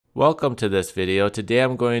Welcome to this video. Today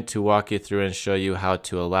I'm going to walk you through and show you how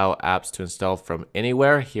to allow apps to install from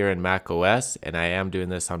anywhere here in macOS, and I am doing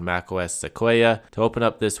this on macOS Sequoia. To open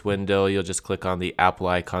up this window, you'll just click on the Apple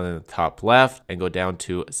icon in the top left and go down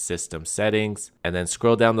to System Settings, and then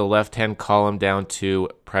scroll down the left-hand column down to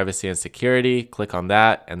Privacy and Security. Click on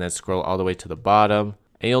that and then scroll all the way to the bottom.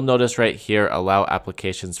 And you'll notice right here, allow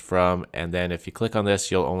applications from, and then if you click on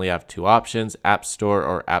this, you'll only have two options, App Store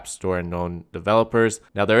or App Store and known developers.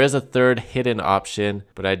 Now there is a third hidden option,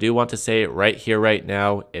 but I do want to say right here, right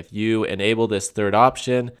now, if you enable this third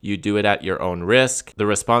option, you do it at your own risk. The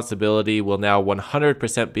responsibility will now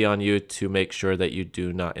 100% be on you to make sure that you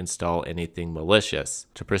do not install anything malicious.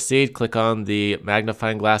 To proceed, click on the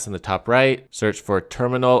magnifying glass in the top right, search for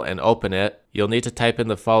terminal and open it. You'll need to type in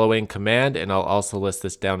the following command, and I'll also list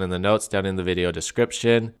this down in the notes down in the video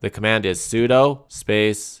description. The command is sudo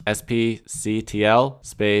space spctl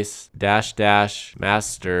space --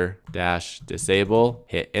 master - disable.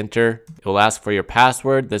 Hit enter. It will ask for your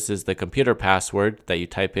password. This is the computer password that you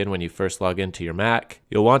type in when you first log into your Mac.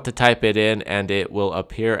 You'll want to type it in and it will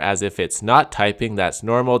appear as if it's not typing. That's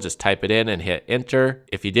normal. Just type it in and hit enter.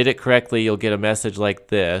 If you did it correctly, you'll get a message like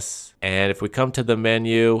this. And if we come to the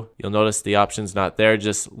menu, you'll notice the option's not there.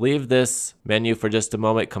 Just leave this menu for just a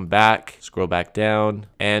moment, come back, scroll back down,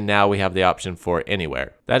 and now we have the option for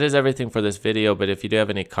anywhere. That is everything for this video, but if you do have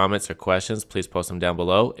any comments or questions, please post them down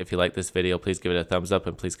below. If you like this video, please give it a thumbs up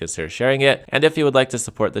and please consider sharing it. And if you would like to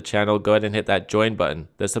support the channel, go ahead and hit that join button,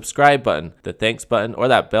 the subscribe button, the thanks button, or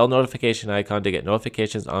that bell notification icon to get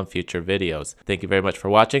notifications on future videos. Thank you very much for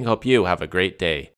watching. Hope you have a great day.